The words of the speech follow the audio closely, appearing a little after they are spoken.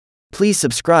Please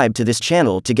subscribe to this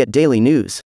channel to get daily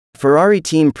news. Ferrari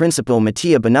team principal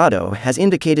Mattia Binotto has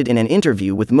indicated in an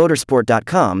interview with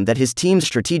motorsport.com that his team's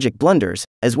strategic blunders,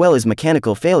 as well as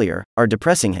mechanical failure, are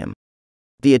depressing him.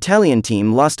 The Italian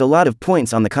team lost a lot of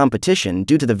points on the competition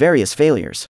due to the various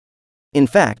failures. In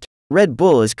fact, Red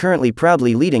Bull is currently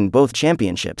proudly leading both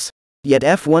championships. Yet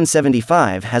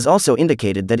F175 has also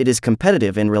indicated that it is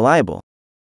competitive and reliable.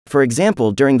 For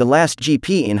example, during the last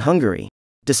GP in Hungary,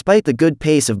 despite the good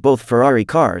pace of both Ferrari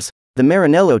cars, the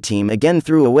Maranello team again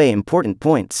threw away important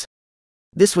points.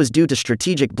 This was due to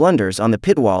strategic blunders on the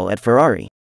pit wall at Ferrari.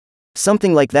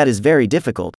 Something like that is very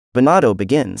difficult, Binotto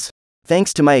begins.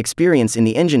 Thanks to my experience in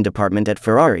the engine department at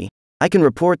Ferrari, I can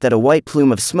report that a white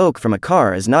plume of smoke from a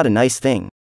car is not a nice thing.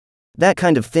 That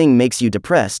kind of thing makes you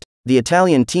depressed, the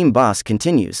Italian team boss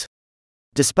continues.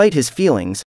 Despite his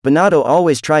feelings, Binotto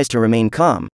always tries to remain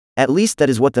calm, at least that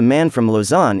is what the man from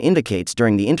Lausanne indicates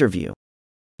during the interview.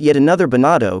 Yet another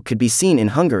Binotto could be seen in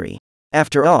Hungary.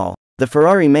 After all, the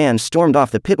Ferrari man stormed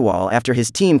off the pit wall after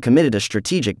his team committed a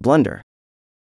strategic blunder.